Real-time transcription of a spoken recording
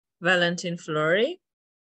Valentin Flury.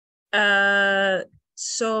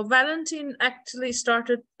 So Valentin actually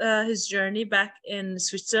started his journey back in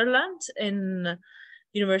Switzerland in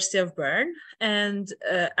University of Bern, and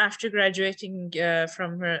after graduating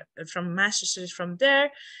from master's studies from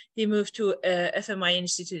there, he moved to FMI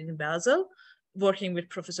Institute in Basel, working with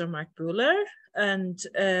Professor Mark Buhler and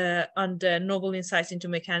on the novel insights into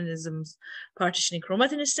mechanisms partitioning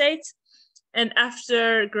chromatin states. And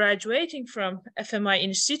after graduating from FMI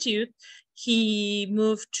Institute, he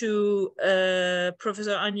moved to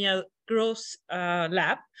Professor Anja Gross'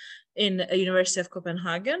 lab in the University of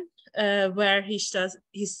Copenhagen, where he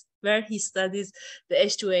studies the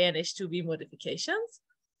H2A and H2B modifications.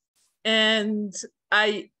 And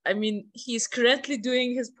I mean, he's currently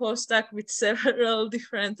doing his postdoc with several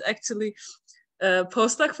different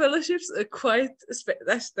postdoc fellowships.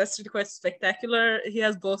 That's really quite spectacular. He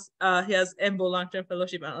has both. He has EMBO long-term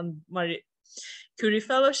fellowship and Marie Curie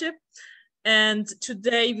fellowship. And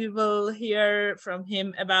today we will hear from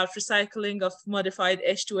him about recycling of modified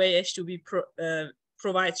H2A, H2B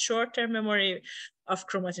provides short-term memory of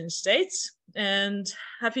chromatin states. And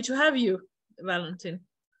happy to have you, Valentin.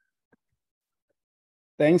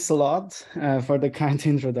 Thanks a lot for the kind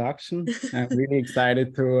introduction. I'm really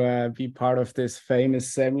excited to be part of this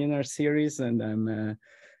famous seminar series, and I'm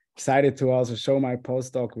excited to also show my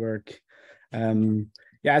postdoc work.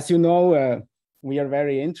 Yeah, as you know, we are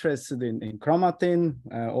very interested in chromatin,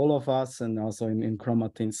 all of us, and also in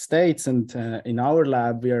chromatin states. And in our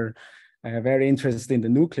lab, we are very interested in the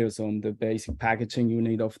nucleosome, the basic packaging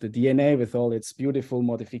unit of the DNA with all its beautiful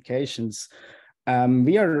modifications.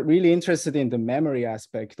 We are really interested in the memory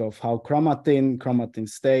aspect of how chromatin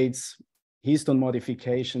states, histone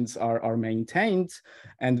modifications are maintained,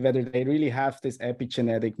 and whether they really have this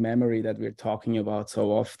epigenetic memory that we're talking about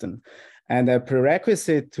so often. And a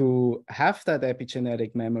prerequisite to have that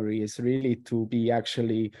epigenetic memory is really to be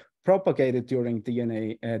actually propagated during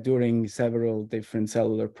during several different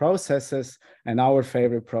cellular processes. And our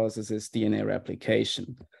favorite process is DNA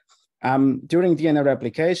replication. During DNA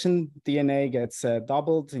replication, DNA gets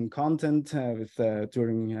doubled in content with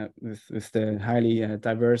the highly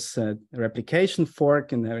diverse replication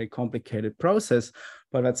fork in a very complicated process.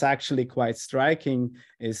 But what's actually quite striking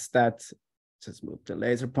is that, just move the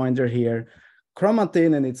laser pointer here,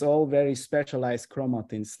 chromatin and its all very specialized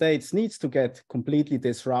chromatin states needs to get completely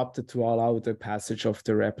disrupted to allow the passage of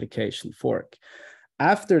the replication fork.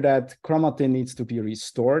 After that, chromatin needs to be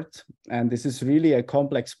restored, and this is really a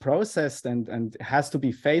complex process and has to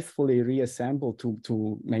be faithfully reassembled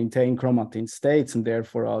to maintain chromatin states, and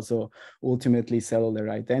therefore also ultimately cellular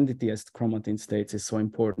identity, as chromatin states is so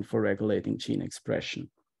important for regulating gene expression.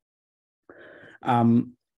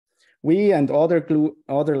 We and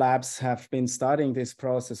other labs have been studying this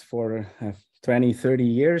process for 20, 30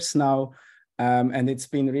 years now. And it's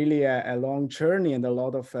been really a long journey, and a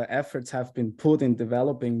lot of efforts have been put in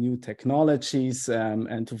developing new technologies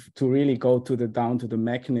and to really go down to the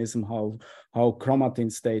mechanism how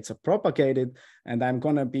chromatin states are propagated. And I'm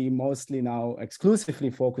going to be mostly now exclusively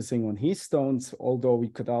focusing on histones, although we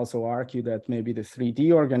could also argue that maybe the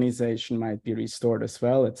 3D organization might be restored as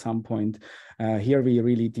well at some point. Here we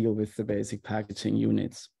really deal with the basic packaging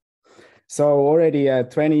units. So already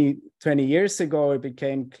 20 years ago, it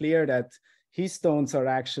became clear that histones are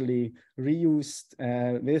actually reused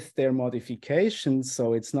with their modifications.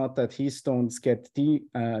 So it's not that histones get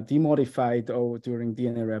demodified during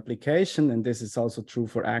DNA replication. And this is also true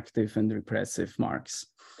for active and repressive marks.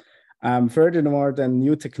 Furthermore, the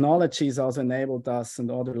new technologies also enabled us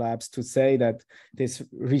and other labs to say that this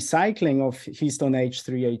recycling of histone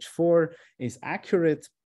H3, H4 is accurate.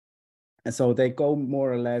 And so they go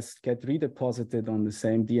more or less get redeposited on the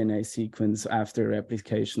same DNA sequence after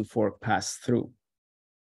replication fork passed through.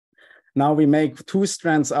 Now we make 2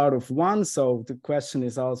 strands out of 1. So the question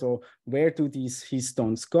is also, where do these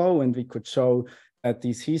histones go? And we could show that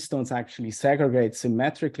these histones actually segregate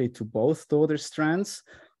symmetrically to both daughter strands.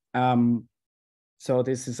 So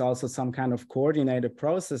this is also some kind of coordinated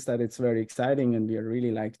process that it's very exciting, and we are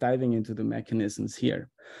really diving into the mechanisms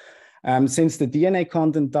here. Since the DNA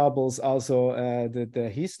content doubles, also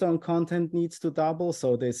the histone content needs to double.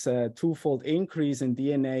 So this twofold increase in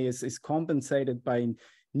DNA is compensated by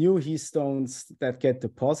new histones that get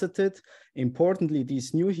deposited. Importantly,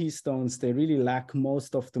 these new histones, they really lack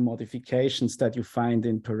most of the modifications that you find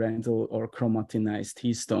in parental or chromatinized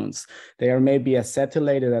histones. They are maybe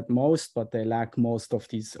acetylated at most, but they lack most of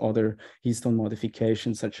these other histone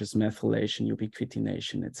modifications, such as methylation,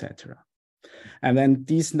 ubiquitination, etc. And then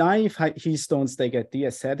these naive histones, they get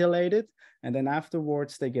deacetylated, and then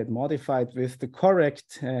afterwards they get modified with the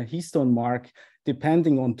correct histone mark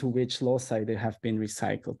depending on to which loci they have been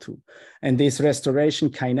recycled to. And these restoration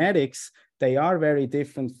kinetics, they are very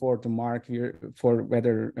different for the mark, for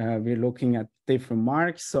whether we're looking at different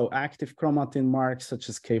marks. So active chromatin marks, such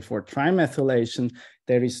as K4 trimethylation,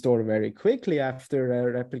 they restore very quickly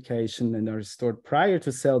after replication and are restored prior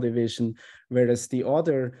to cell division, whereas the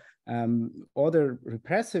other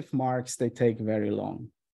repressive marks, they take very long.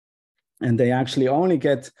 And they actually only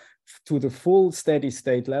get to the full steady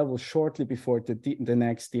state level shortly before the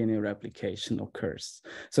next DNA replication occurs.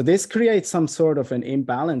 So this creates some sort of an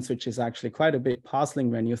imbalance, which is actually quite a bit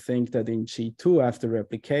puzzling when you think that in G2 after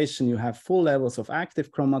replication, you have full levels of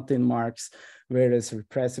active chromatin marks, whereas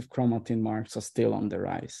repressive chromatin marks are still on the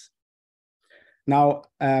rise. Now,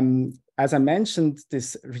 as I mentioned,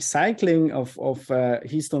 this recycling of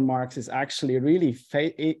histone marks is actually really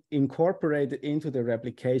incorporated into the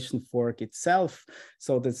replication fork itself.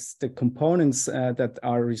 So that's the components that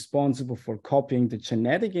are responsible for copying the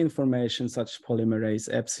genetic information, such as polymerase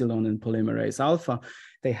epsilon and polymerase alpha.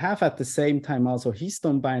 They have at the same time also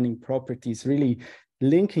histone binding properties, really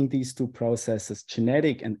linking these two processes,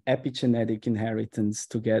 genetic and epigenetic inheritance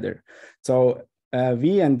together. So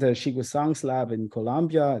we and Shigu Zhang's lab in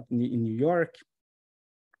Columbia, in New York,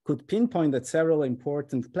 could pinpoint that several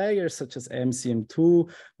important players, such as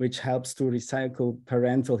MCM2, which helps to recycle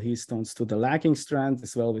parental histones to the lagging strand,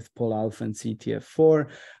 as well with Pol alpha and CTF4,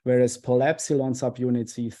 whereas Pol epsilon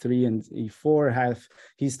subunits E3 and E4 have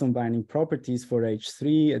histone binding properties for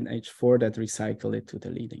H3 and H4 that recycle it to the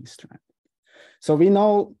leading strand. So we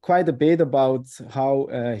know quite a bit about how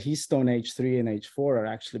histone H3 and H4 are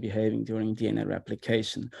actually behaving during DNA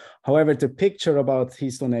replication. However, the picture about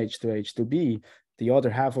histone H2, H2B, the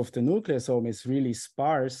other half of the nucleosome, is really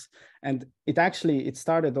sparse. And it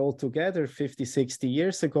started all together 50, 60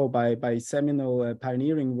 years ago by seminal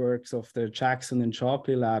pioneering works of the Jackson and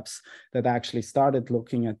Shockley labs that actually started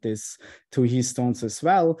looking at this two histones as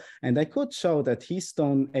well. And I could show that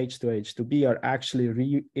histone H2, H2B are actually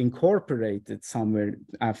reincorporated somewhere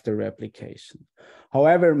after replication.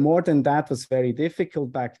 However, more than that was very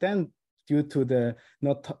difficult back then, due to the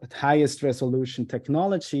not highest resolution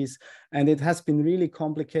technologies. And it has been really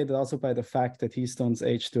complicated also by the fact that histones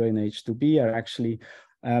H2 and H2B are actually,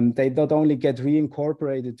 they not only get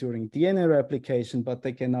reincorporated during DNA replication, but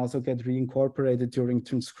they can also get reincorporated during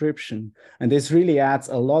transcription. And this really adds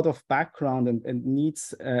a lot of background and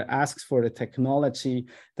asks for a technology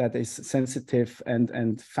that is sensitive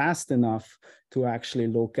and fast enough to actually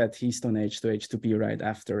look at histone H2, H2B right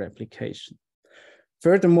after replication.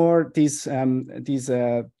 Furthermore, these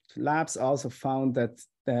labs also found that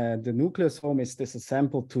the nucleosome is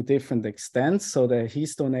disassembled to different extents. So the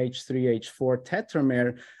histone H3, H4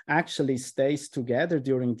 tetramer actually stays together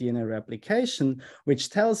during DNA replication, which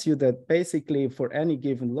tells you that basically for any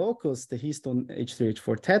given locus, the histone H3,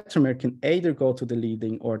 H4 tetramer can either go to the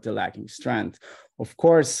leading or the lagging strand. Of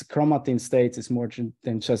course, chromatin states is more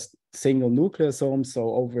than just single nucleosomes. So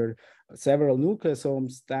over several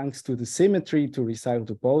nucleosomes, thanks to the symmetry to recycle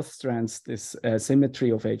to both strands, this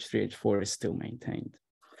symmetry of H3, H4 is still maintained.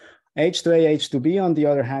 H2A, H2B, on the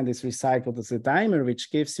other hand, is recycled as a dimer,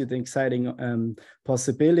 which gives you the exciting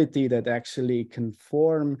possibility that actually can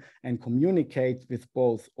form and communicate with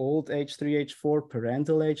both old H3, H4,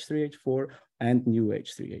 parental H3, H4, and new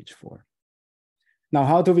H3, H4. Now,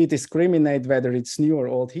 how do we discriminate whether it's new or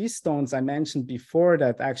old histones? I mentioned before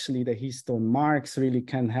that actually the histone marks really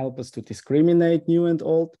can help us to discriminate new and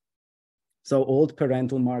old. So old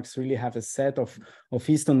parental marks really have a set of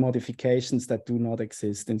histone modifications that do not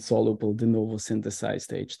exist in soluble de novo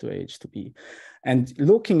synthesized H2A, H2B. And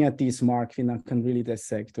looking at these marks, we now can really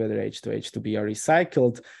dissect whether H2A, H2B are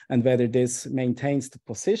recycled and whether this maintains the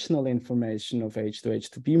positional information of H2A,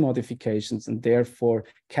 H2B modifications and therefore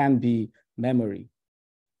can be memory.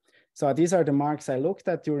 So these are the marks I looked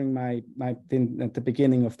at during at the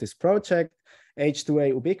beginning of this project.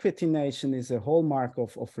 H2A ubiquitination is a hallmark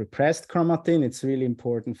of repressed chromatin. It's really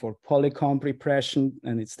important for polycomb repression,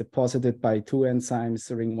 and it's deposited by two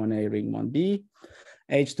enzymes, ring 1A, ring 1B.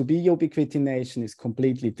 H2B ubiquitination is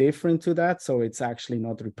completely different to that. So it's actually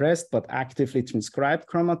not repressed, but actively transcribed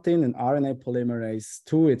chromatin, and RNA polymerase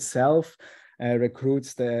II itself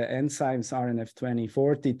recruits the enzymes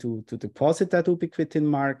RNF2040 to deposit that ubiquitin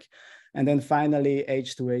mark. And then finally,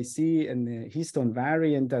 H2AC, and the histone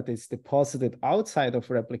variant that is deposited outside of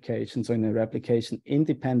replication, so in a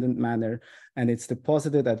replication-independent manner, and it's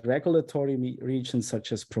deposited at regulatory regions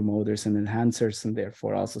such as promoters and enhancers, and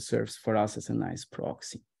therefore also serves for us as a nice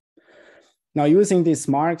proxy. Now, using these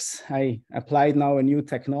marks, I applied now a new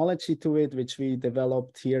technology to it, which we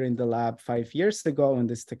developed here in the lab 5 years ago, and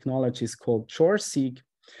this technology is called ChorSeq.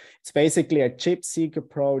 It's basically a chip-seq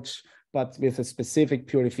approach, but with a specific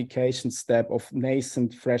purification step of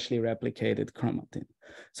nascent, freshly replicated chromatin.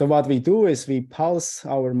 So what we do is we pulse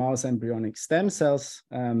our mouse embryonic stem cells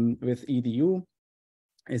with EDU.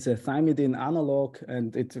 It's a thymidine analog,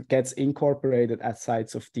 and it gets incorporated at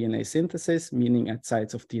sites of DNA synthesis, meaning at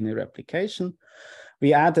sites of DNA replication.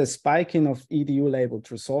 We add a spike in of EDU-labeled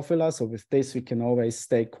Drosophila. So with this, we can always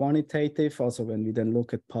stay quantitative, also when we then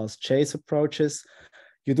look at pulse chase approaches.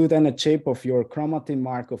 You do then a chip of your chromatin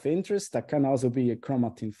mark of interest. That can also be a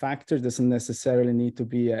chromatin factor. Doesn't necessarily need to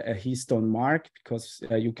be a histone mark, because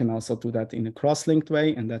you can also do that in a cross-linked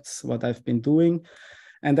way, and that's what I've been doing.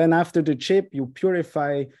 And then after the chip, you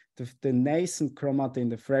purify the nascent chromatin,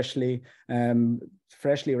 the freshly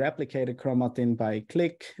replicated chromatin by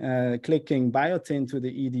clicking biotin to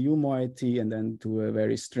the EDU moiety and then do a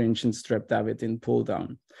very stringent streptavidin pull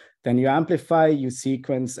down. Then you amplify, you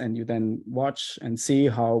sequence, and you then watch and see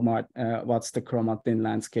how much what's the chromatin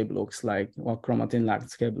landscape looks like, what chromatin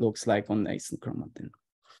landscape looks like on nascent chromatin.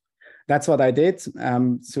 That's what I did.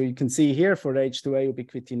 So you can see here for H2A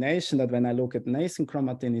ubiquitination that when I look at nascent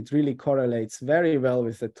chromatin, it really correlates very well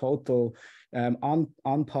with the total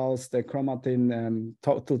unpulsed chromatin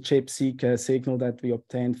total chip-seq signal that we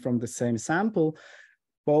obtained from the same sample,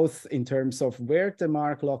 both in terms of where the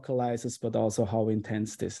mark localizes, but also how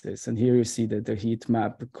intense this is. And here you see the heat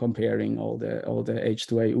map comparing all the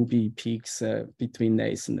H2A UBI peaks between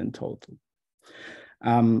nascent and total.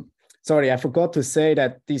 Sorry, I forgot to say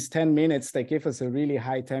that these 10 minutes, they give us a really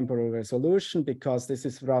high temporal resolution, because this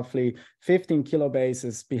is roughly 15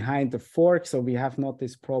 kilobases behind the fork. So we have not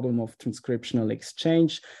this problem of transcriptional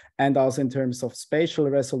exchange. And also in terms of spatial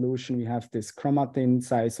resolution, we have this chromatin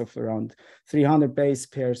size of around 300 base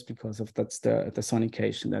pairs, because that's the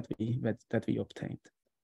sonication that we obtained.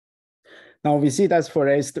 Now we see that's for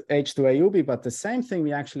H2A-UBI, but the same thing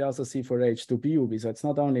we actually also see for H2B-UBI. So it's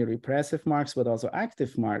not only repressive marks, but also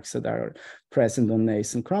active marks that are present on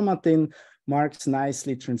nascent chromatin. Marks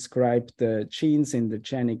nicely transcribe the genes in the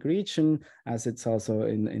genic region, as it's also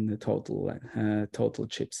in the total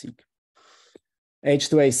chip-seq.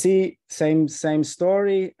 H2AC, same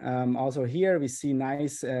story. Also here we see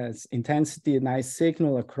nice intensity, nice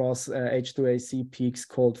signal across H2AC peaks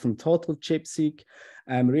called from total chip-seq,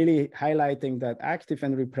 really highlighting that active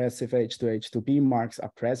and repressive H2H2B marks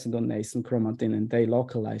are present on nascent chromatin, and they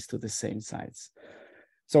localize to the same sites.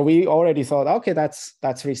 So we already thought, okay, that's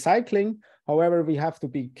recycling. However, we have to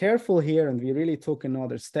be careful here, and we really took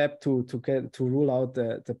another step to rule out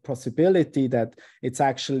the possibility that it's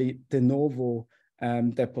actually de novo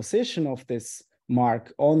deposition of this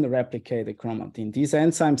mark on the replicated chromatin. These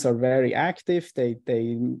enzymes are very active.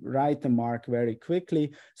 They write the mark very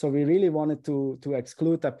quickly. So we really wanted to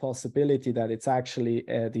exclude that possibility that it's actually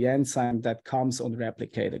the enzyme that comes on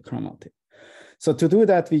replicated chromatin. So to do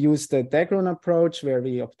that, we used the Degron approach, where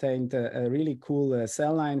we obtained a really cool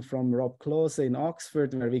cell line from Rob Klose in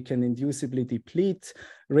Oxford, where we can inducibly deplete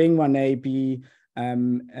ring 1AB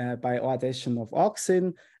by addition of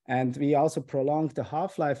auxin. And we also prolonged the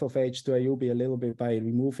half-life of H2A-UBI a little bit by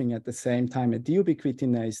removing at the same time a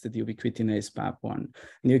deubiquitinase, the deubiquitinase BAP1.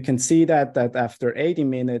 And you can see that after 80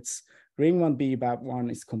 minutes, ring 1B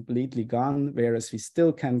BAP1 is completely gone, whereas we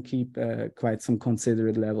still can keep quite some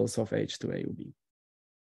considerate levels of H2A-UBI.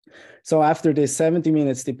 So after this 70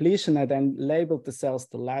 minutes depletion, I then labeled the cells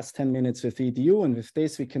the last 10 minutes with EDU. And with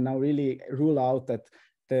this, we can now really rule out that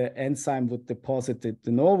the enzyme would deposit it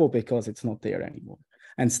de novo, because it's not there anymore.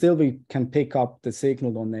 And still we can pick up the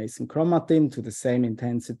signal on nascent chromatin to the same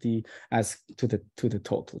intensity as to the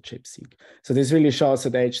total chip-seq. So this really shows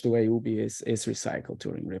that H2A-UBI is recycled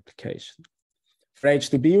during replication. For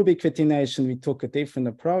H2B ubiquitination, we took a different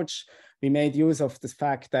approach. We made use of the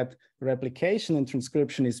fact that replication and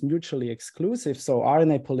transcription is mutually exclusive. So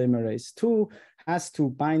RNA polymerase II has to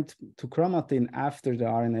bind to chromatin after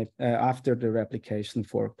the replication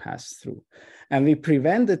fork passed through. And we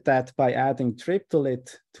prevented that by adding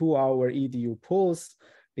triptolate to our EDU pulse,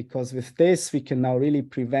 because with this, we can now really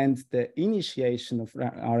prevent the initiation of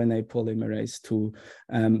RNA polymerase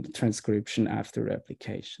II transcription after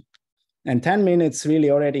replication. And 10 minutes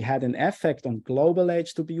really already had an effect on global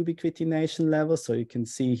H2B ubiquitination levels. So you can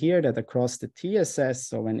see here that across the TSS,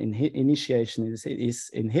 so when initiation is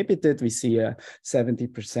inhibited, we see a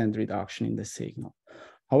 70% reduction in the signal.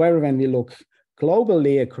 However, when we look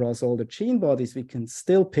globally across all the gene bodies, we can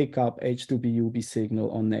still pick up H2B-UBI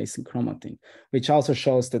signal on nascent chromatin, which also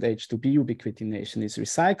shows that H2B ubiquitination is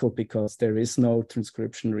recycled, because there is no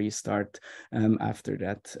transcription restart after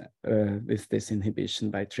that with this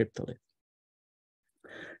inhibition by triptolate.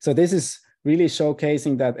 So this is really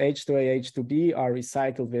showcasing that H2A, H2B are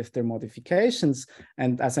recycled with their modifications.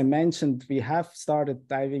 And as I mentioned, we have started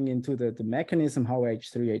diving into the mechanism how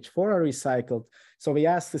H3, H4 are recycled. So we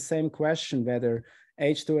asked the same question, whether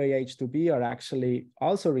H2A, H2B are actually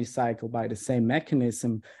also recycled by the same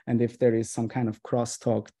mechanism, and if there is some kind of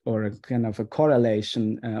crosstalk or a kind of a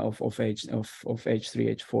correlation of H3,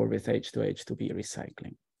 H4 with H2A, H2B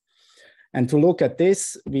recycling. And to look at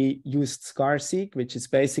this, we used SCAR-seq, which is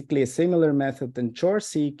basically a similar method than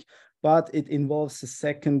JOR-seq, but it involves a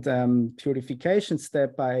second purification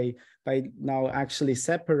step by now actually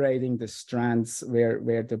separating the strands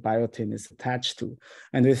where the biotin is attached to.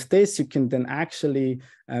 And with this, you can then actually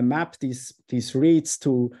map these reads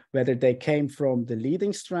to whether they came from the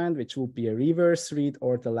leading strand, which would be a reverse read,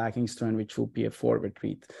 or the lagging strand, which would be a forward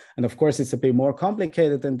read. And of course, it's a bit more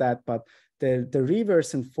complicated than that, but the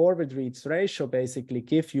reverse and forward reads ratio basically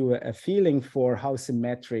give you a feeling for how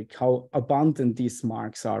symmetric, how abundant these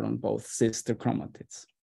marks are on both sister chromatids.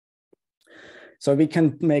 So we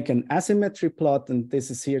can make an asymmetry plot, and this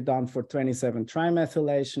is here done for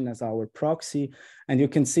 27-trimethylation as our proxy. And you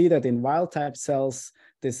can see that in wild type cells,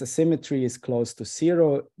 this asymmetry is close to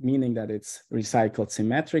 0, meaning that it's recycled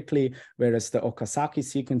symmetrically, whereas the Okazaki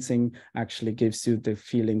sequencing actually gives you the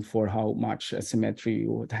feeling for how much asymmetry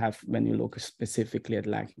you would have when you look specifically at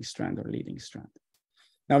lagging strand or leading strand.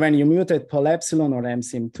 Now, when you mutate polyepsilon or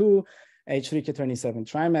MCM2,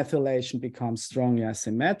 H3K27-trimethylation becomes strongly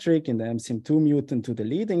asymmetric in the MCM2 mutant to the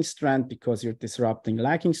leading strand because you're disrupting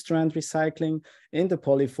lagging strand recycling, in the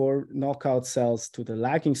poly4 knockout cells to the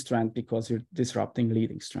lagging strand because you're disrupting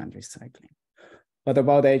leading strand recycling. What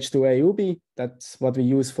about H2A-UB? That's what we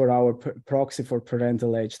use for our proxy for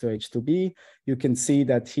parental H2H2B. You can see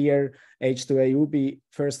that here H2A-UB,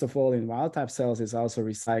 first of all, in wild type cells is also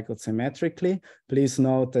recycled symmetrically. Please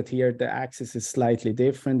note that here the axis is slightly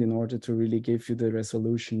different in order to really give you the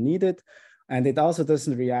resolution needed. And it also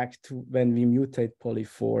doesn't react to when we mutate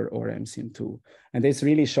poly4 or MCM2. And this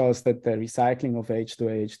really shows that the recycling of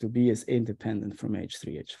H2A, H2B is independent from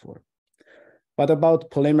H3, H4. But about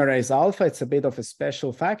polymerase alpha, it's a bit of a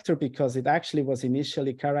special factor because it actually was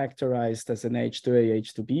initially characterized as an H2A,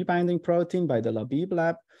 H2B binding protein by the Labib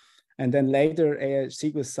lab. And then later,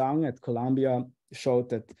 Sigu Sang at Columbia showed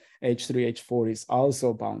that H3, H4 is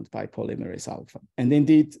also bound by polymerase alpha. And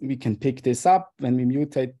indeed, we can pick this up when we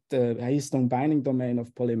mutate the histone binding domain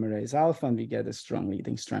of polymerase alpha, and we get a strong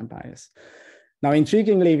leading strand bias. Now,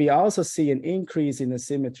 intriguingly, we also see an increase in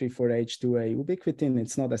asymmetry for H2A ubiquitin.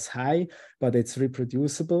 It's not as high, but it's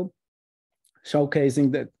reproducible,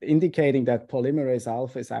 showcasing that, indicating that polymerase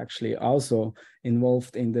alpha is actually also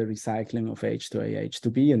involved in the recycling of H2A,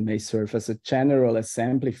 H2B, and may serve as a general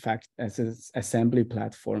assembly assembly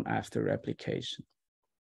platform after replication.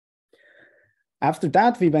 After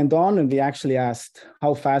that, we went on and we actually asked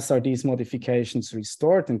how fast are these modifications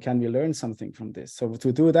restored and can we learn something from this? So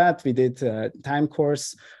to do that, we did a time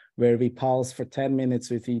course where we pulse for 10 minutes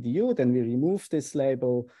with EDU, then we removed this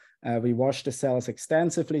label. We washed the cells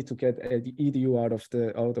extensively to get EDU out of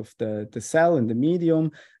the cell and the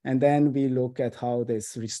medium. And then we look at how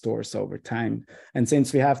this restores over time. And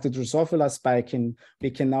since we have the Drosophila spiking, we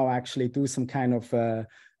can now actually do some kind of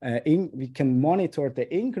we can monitor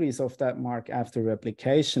the increase of that mark after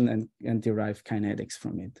replication and derive kinetics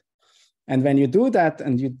from it. And when you do that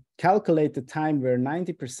and you calculate the time where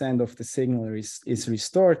 90% of the signal is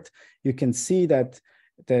restored, you can see that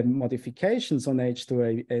the modifications on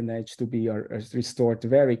H2A and H2B are restored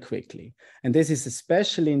very quickly. And this is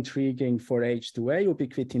especially intriguing for H2A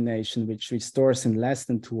ubiquitination, which restores in less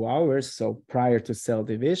than 2 hours, so prior to cell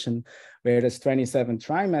division, whereas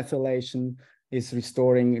 27-trimethylation is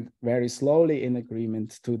restoring very slowly in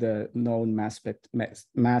agreement to the known mass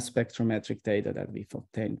spectrometric data that we've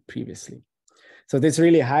obtained previously. So this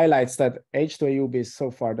really highlights that H2A-UB is so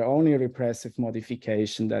far the only repressive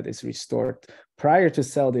modification that is restored prior to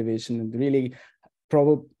cell division, and really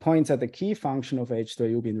points at the key function of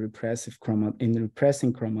H2A-UB in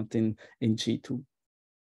repressing chromatin in G2.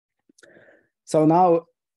 So now,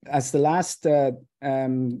 as the last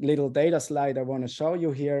little data slide I want to show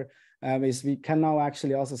you here, is we can now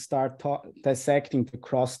actually also start dissecting the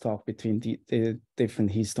crosstalk between the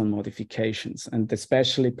different histone modifications, and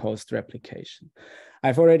especially post-replication.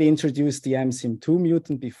 I've already introduced the MCM2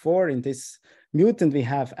 mutant before. In this mutant, we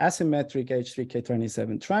have asymmetric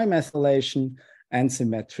H3K27 trimethylation and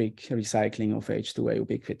symmetric recycling of H2A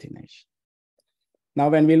ubiquitination. Now,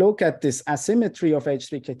 when we look at this asymmetry of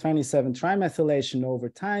H3K27 trimethylation over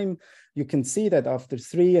time, you can see that after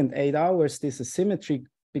 3 and 8 hours, this asymmetry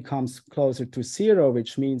becomes closer to 0,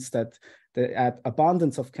 which means that the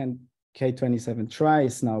abundance of K27 tri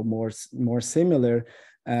is now more similar,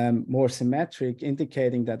 more symmetric,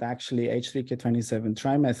 indicating that actually H3K27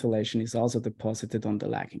 trimethylation is also deposited on the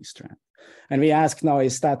lagging strand. And we ask now,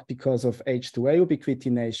 is that because of H2A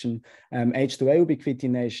ubiquitination? H2A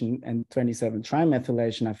ubiquitination and 27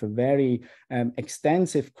 trimethylation have a very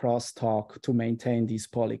extensive crosstalk to maintain these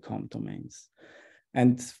polycomb domains.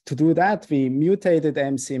 And to do that, we mutated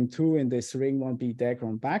MCM2 in this ring 1B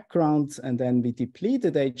degron background, and then we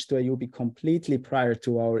depleted H2AUB completely prior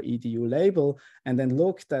to our EDU label, and then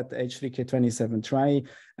looked at H3K27 tri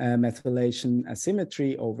methylation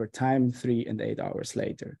asymmetry over time 3 and 8 hours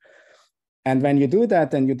later. And when you do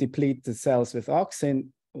that and you deplete the cells with auxin,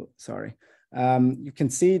 you can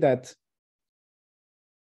see that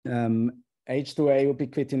H2A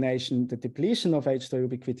ubiquitination, the depletion of H2A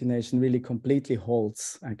ubiquitination really completely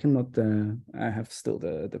holds. I cannot, I have still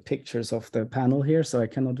the pictures of the panel here, so I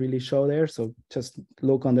cannot really show there. So just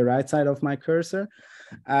look on the right side of my cursor,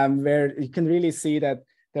 where you can really see that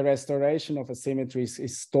the restoration of asymmetry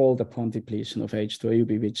is stalled upon depletion of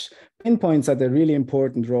H2AUB, which pinpoints at the really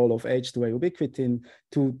important role of H2A ubiquitin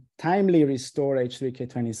to timely restore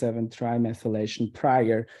H3K27 trimethylation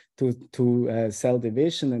prior to cell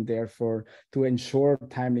division, and therefore to ensure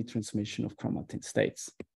timely transmission of chromatin states.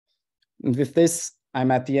 And with this,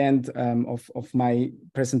 I'm at the end of my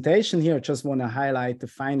presentation here. I just want to highlight the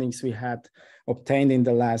findings we had obtained in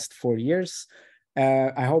the last 4 years.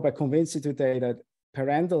 I hope I convinced you today that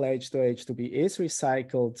parental H2A/H2B is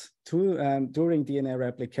recycled during DNA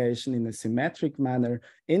replication in a symmetric manner,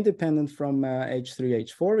 independent from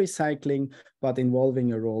H3H4 recycling, but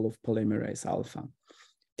involving a role of polymerase alpha.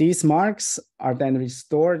 These marks are then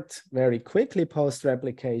restored very quickly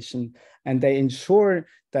post-replication, and they ensure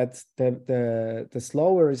that the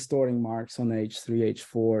slower restoring marks on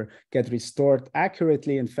H3H4 get restored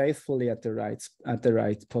accurately and faithfully at the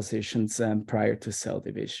right positions prior to cell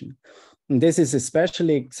division. And this is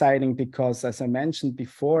especially exciting because, as I mentioned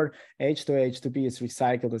before, H2A/H2B is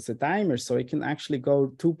recycled as a dimer, so it can actually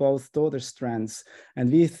go to both daughter strands. And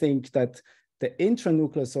we think that the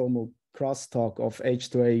intranucleosomal crosstalk of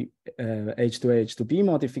H2A/H2B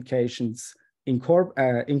modifications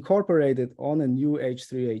incorporated on a new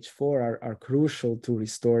H3H4 are crucial to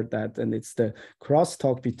restore that. And it's the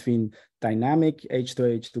crosstalk between dynamic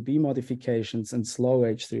H2A/H2B modifications and slow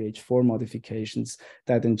H3H4 modifications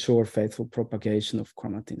that ensure faithful propagation of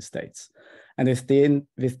chromatin states. And with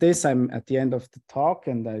this, I'm at the end of the talk,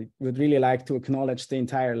 and I would really like to acknowledge the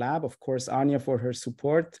entire lab, of course, Anya for her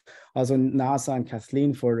support, also NASA and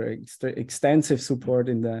Kathleen for extensive support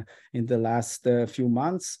in the last few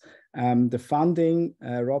months. The funding,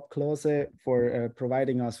 Rob Klose for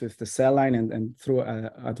providing us with the cell line and through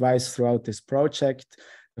advice throughout this project,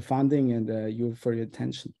 the funding, and you for your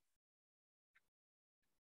attention.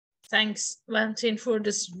 Thanks, Valentin, for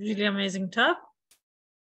this really amazing talk.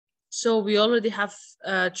 So we already have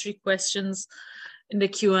 3 questions in the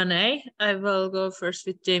Q&A. I will go first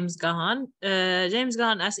with James Gahan. James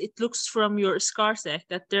Gahan asks, it looks from your scar deck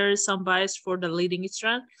that there is some bias for the leading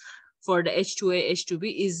strand for the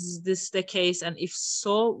H2A/H2B. Is this the case? And if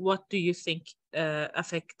so, what do you think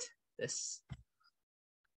affect this?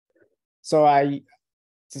 So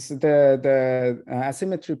the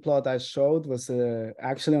asymmetry plot I showed was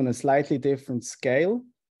actually on a slightly different scale.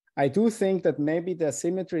 I do think that maybe the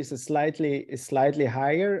asymmetry is slightly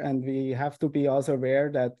higher, and we have to be also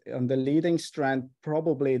aware that on the leading strand,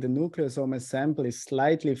 probably the nucleosome assembly is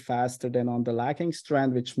slightly faster than on the lagging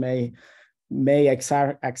strand, which may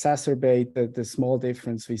exacerbate the small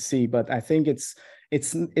difference we see. But I think it's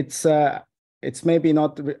maybe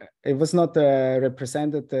not, it was not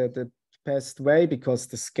represented the best way, because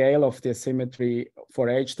the scale of the asymmetry for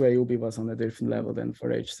H2AUB was on a different level than for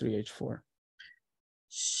H3H4.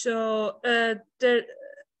 So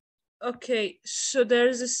okay, so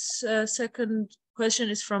there's this second question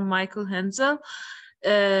is from Michael Hensel.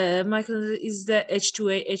 Michael, is the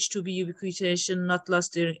H2A/H2B ubiquitination not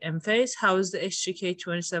lost during M phase? How is the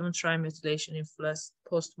H3K27 trimethylation influenced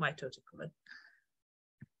post-mitotically?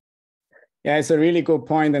 Yeah, it's a really good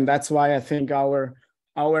point, and that's why I think our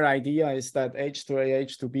idea is that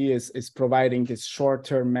H2A/H2B is providing this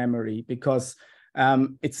short-term memory, because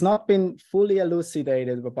it's not been fully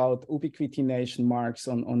elucidated about ubiquitination marks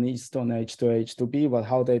on histone H2A/H2B, but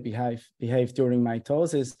how they behave during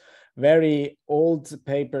mitosis. Very old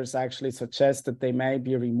papers actually suggest that they may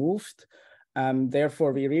be removed.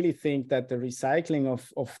 Therefore, we really think that the recycling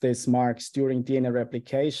of these marks during DNA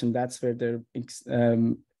replication, that's where they're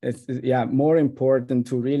it's yeah, more important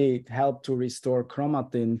to really help to restore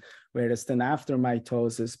chromatin, whereas then after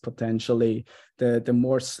mitosis, potentially the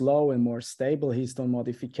more slow and more stable histone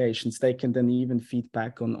modifications, they can then even feed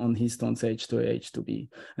back on histones H2A, H2B.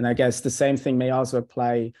 And I guess the same thing may also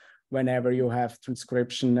apply whenever you have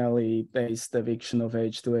transcriptionally based eviction of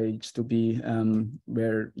H2A, H2B,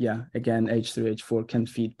 where, yeah, again, H3, H4 can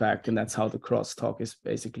feed back, and that's how the crosstalk is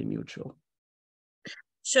basically mutual.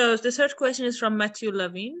 So the third question is from Matthew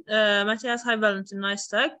Levine. Matthew asks, hi, Valentin, nice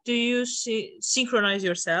talk. Do you synchronize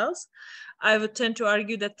your cells? I would tend to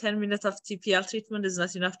argue that 10 minutes of TPL treatment is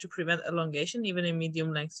not enough to prevent elongation, even in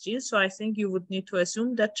medium-length genes. So I think you would need to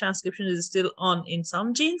assume that transcription is still on in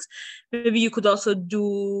some genes. Maybe you could also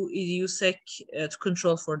do EDU-seq to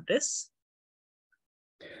control for this.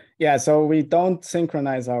 Yeah, so we don't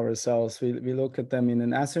synchronize our cells. We look at them in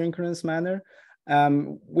an asynchronous manner.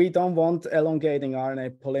 We don't want elongating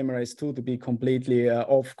RNA polymerase II to be completely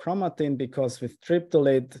off chromatin, because with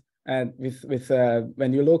triptolate and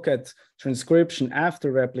when you look at transcription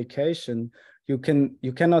after replication, you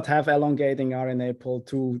cannot have elongating RNA pol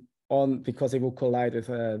II on, because it will collide with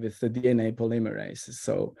the DNA polymerases.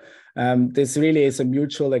 So this really is a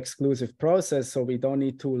mutual exclusive process. So we don't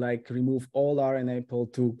need to like remove all RNA pol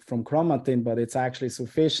II from chromatin, but it's actually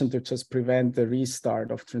sufficient to just prevent the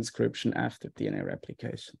restart of transcription after DNA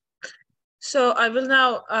replication. So I will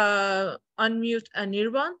now unmute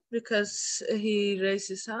Anirban because he raised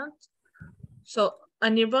his hand. So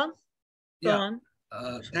Anirban, go on.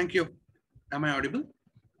 Thank you. Am I audible?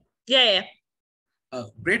 Yeah.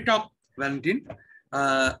 Great talk, Valentin.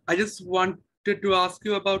 I just wanted to ask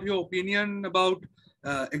you about your opinion about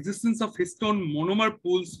existence of histone monomer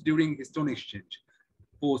pools during histone exchange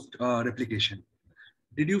post replication.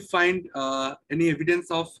 Did you find any evidence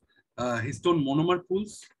of histone monomer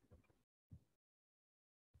pools?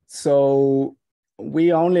 So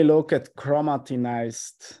we only look at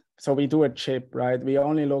chromatinized. So we do a chip, right? We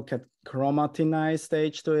only look at chromatinized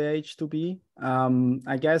H2A, H2B.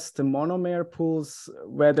 I guess the monomer pools,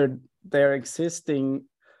 whether they're existing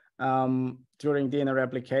during DNA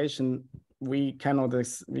replication, we cannot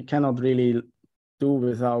really do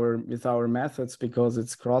with our methods, because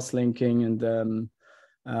it's cross-linking, and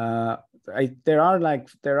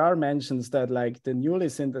there are mentions that like the newly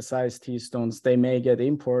synthesized histones, they may get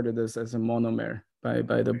imported as a monomer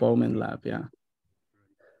by the Bowman lab. Yeah.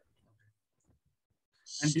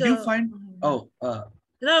 And did you find? No,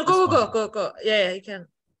 go. Yeah, you can.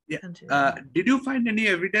 Yeah. Did you find any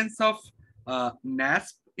evidence of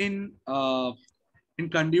NASP in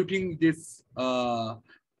conducting this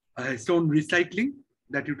histone recycling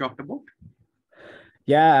that you talked about?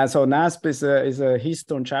 Yeah, so NASP is a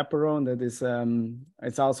histone chaperone that is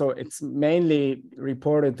it's mainly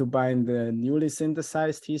reported to bind the newly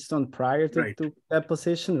synthesized histone prior to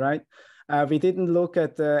deposition, right? We didn't look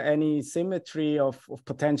at any symmetry of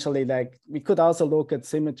potentially, like, we could also look at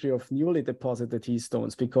symmetry of newly deposited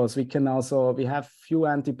histones, because we have few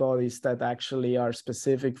antibodies that actually are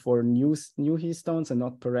specific for new histones and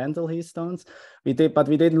not parental histones. But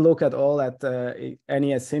we didn't look at all at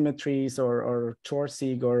any asymmetries or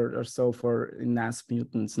Chor-Seq or so for NASP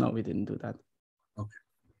mutants. No, we didn't do that. Okay,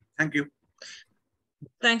 thank you.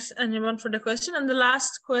 Thanks, anyone, for the question. And the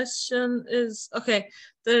last question is, okay,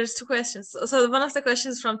 there's two questions. So one of the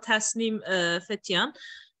questions from Tasnim Fetian.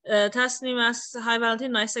 Tasnim asks, hi,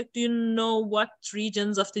 Valentin, nice. Do you know what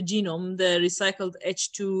regions of the genome the recycled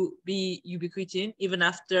H2B ubiquitin, even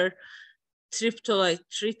after triptolite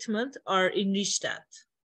treatment, are enriched at?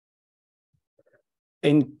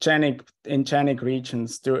 In genic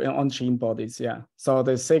regions on gene bodies, yeah. So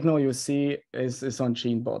the signal you see is on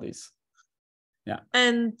gene bodies. Yeah.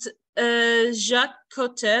 And Jacques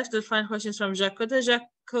Cote, the final question is from Jacques Cote. Jacques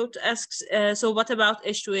Cote asks, so what about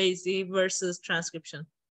H2AZ versus transcription?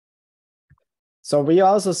 So we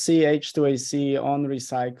also see H2AC on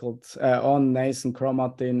recycled, on nascent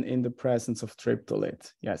chromatin in the presence of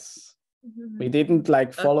triptolate, yes. Mm-hmm. We didn't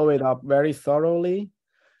follow it up very thoroughly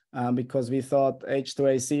because we thought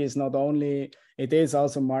H2AC is not only, it is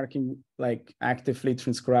also marking actively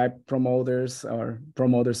transcribed promoters or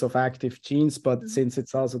promoters of active genes, but since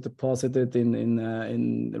it's also deposited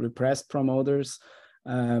in repressed promoters,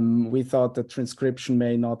 we thought that transcription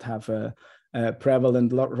may not have a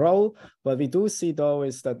prevalent role. What we do see though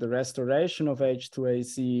is that the restoration of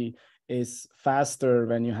H2AC is faster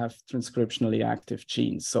when you have transcriptionally active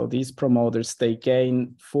genes. So these promoters, they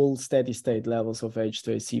gain full steady state levels of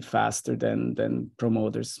H2AC faster than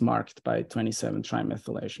promoters marked by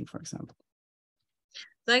 27-trimethylation, for example.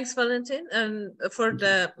 Thanks, Valentin, and for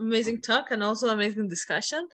the amazing talk and also amazing discussion.